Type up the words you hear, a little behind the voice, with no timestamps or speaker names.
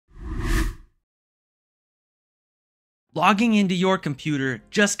Logging into your computer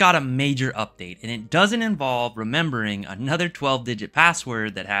just got a major update, and it doesn't involve remembering another 12-digit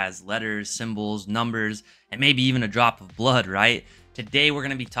password that has letters, symbols, numbers, and maybe even a drop of blood, right? Today we're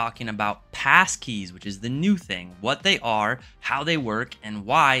going to be talking about passkeys, which is the new thing, what they are, how they work, and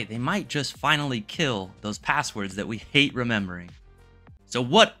why they might just finally kill those passwords that we hate remembering. So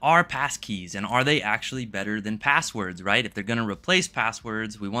what are passkeys, and are they actually better than passwords, right? If they're going to replace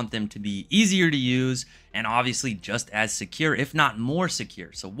passwords, we want them to be easier to use and obviously just as secure, if not more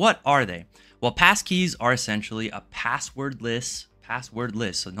secure. So what are they? Well, passkeys are essentially a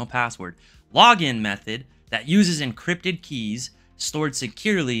passwordless, so no password, login method that uses encrypted keys stored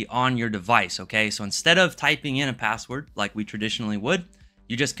securely on your device, okay? So instead of typing in a password like we traditionally would,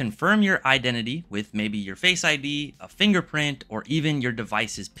 you just confirm your identity with maybe your Face ID, a fingerprint, or even your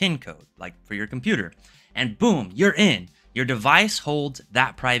device's PIN code, like for your computer. And boom, you're in. Your device holds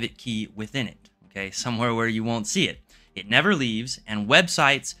that private key within it, okay? Somewhere where you won't see it. It never leaves, and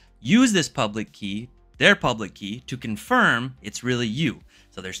websites use this public key, their public key, to confirm it's really you.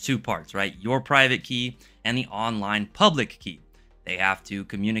 So there's two parts, right? Your private key and the online public key. They have to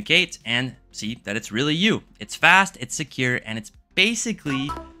communicate and see that it's really you. It's fast, it's secure, and it's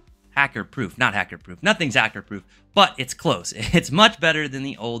basically hacker proof. Not hacker proof. Nothing's hacker proof, but it's close. It's much better than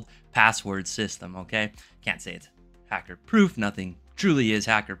the old password system, okay? Can't say it's hacker proof. Nothing truly is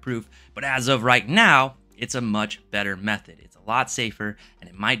hacker proof, but as of right now, it's a much better method. It's a lot safer, and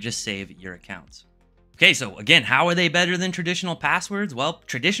it might just save your accounts. Okay, so again, how are they better than traditional passwords? Well,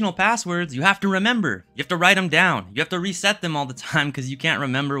 traditional passwords, you have to remember. You have to write them down. You have to reset them all the time because you can't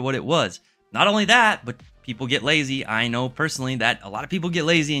remember what it was. Not only that, but people get lazy. I know personally that a lot of people get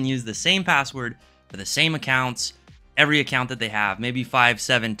lazy and use the same password for the same accounts, every account that they have, maybe 5,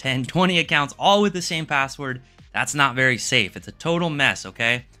 7, 10, 20 accounts, all with the same password. That's not very safe. It's a total mess,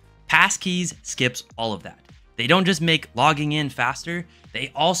 okay? Passkeys skips all of that. They don't just make logging in faster,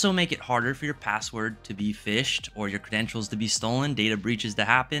 they also make it harder for your password to be phished or your credentials to be stolen, data breaches to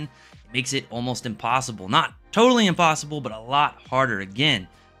happen. It makes it almost impossible. Not totally impossible, but a lot harder. Again,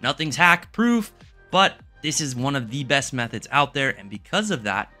 nothing's hack proof, but this is one of the best methods out there, and because of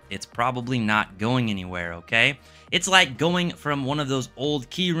that, it's probably not going anywhere, okay? It's like going from one of those old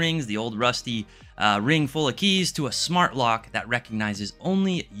key rings, the old rusty ring full of keys, to a smart lock that recognizes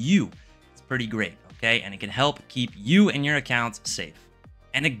only you. It's pretty great, okay? And it can help keep you and your accounts safe.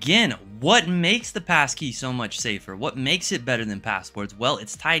 And again, what makes the passkey so much safer? What makes it better than passwords? Well,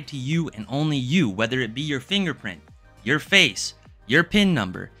 it's tied to you and only you, whether it be your fingerprint, your face, your PIN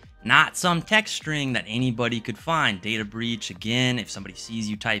number, not some text string that anybody could find. Data breach, again, if somebody sees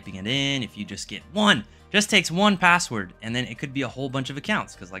you typing it in, if you just get one, just takes one password, and then it could be a whole bunch of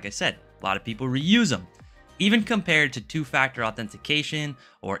accounts, because like I said, a lot of people reuse them. Even compared to two-factor authentication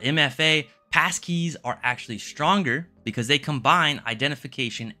or MFA, passkeys are actually stronger because they combine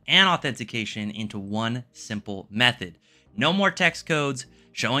identification and authentication into one simple method. No more text codes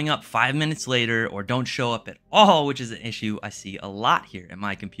showing up 5 minutes later or don't show up at all, which is an issue I see a lot here at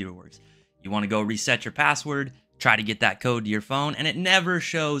My Computer Works. You want to go reset your password, try to get that code to your phone, and it never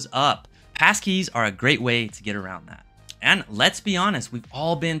shows up. Passkeys are a great way to get around that. And let's be honest, we've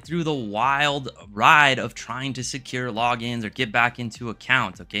all been through the wild ride of trying to secure logins or get back into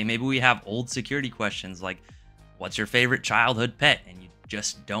accounts, okay? Maybe we have old security questions like, what's your favorite childhood pet? And you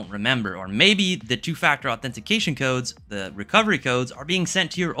just don't remember. Or maybe the two-factor authentication codes, the recovery codes, are being sent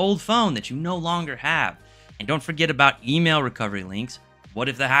to your old phone that you no longer have. And don't forget about email recovery links. What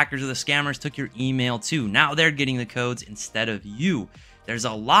if the hackers or the scammers took your email too? Now they're getting the codes instead of you. There's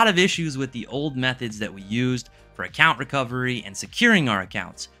a lot of issues with the old methods that we used for account recovery and securing our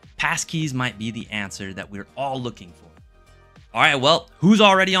accounts. Passkeys might be the answer that we're all looking for. All right, well, who's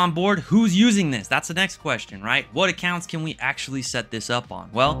already on board? Who's using this? That's the next question, right? What accounts can we actually set this up on?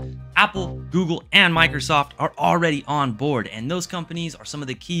 Well, Apple, Google, and Microsoft are already on board, and those companies are some of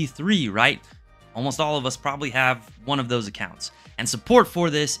the key three, right? Almost all of us probably have one of those accounts, and support for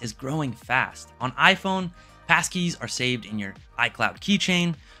this is growing fast. On iPhone, passkeys are saved in your iCloud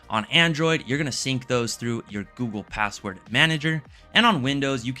keychain. On Android, you're going to sync those through your Google Password Manager. And on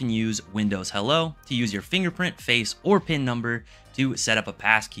Windows, you can use Windows Hello to use your fingerprint, face, or PIN number to set up a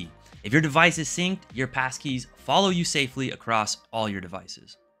passkey. If your device is synced, your passkeys follow you safely across all your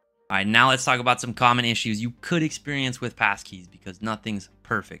devices. All right, now let's talk about some common issues you could experience with passkeys because nothing's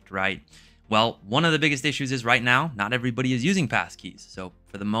perfect, right? Well, one of the biggest issues is right now, not everybody is using passkeys. So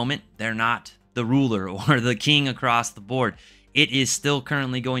for the moment, they're not the ruler or the king across the board. It is still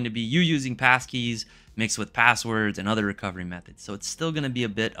currently going to be you using passkeys mixed with passwords and other recovery methods. So it's still going to be a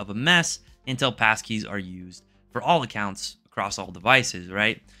bit of a mess until passkeys are used for all accounts across all devices,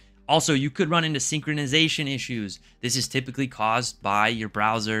 right? Also, you could run into synchronization issues. This is typically caused by your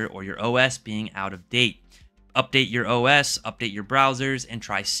browser or your OS being out of date. Update your OS, update your browsers, and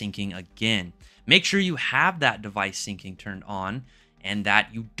try syncing again. Make sure you have that device syncing turned on and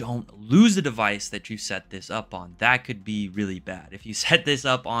that you don't lose the device that you set this up on. That could be really bad. If you set this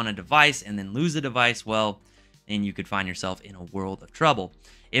up on a device and then lose the device, well, then you could find yourself in a world of trouble.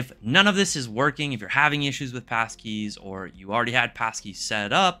 If none of this is working, if you're having issues with Passkeys, or you already had Passkeys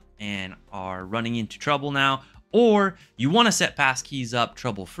set up and are running into trouble now, or you want to set Passkeys up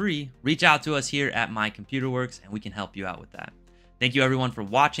trouble-free, reach out to us here at My Computer Works and we can help you out with that. Thank you everyone for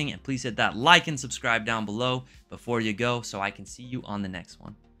watching, and please hit that like and subscribe down below before you go so I can see you on the next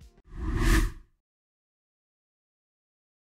one.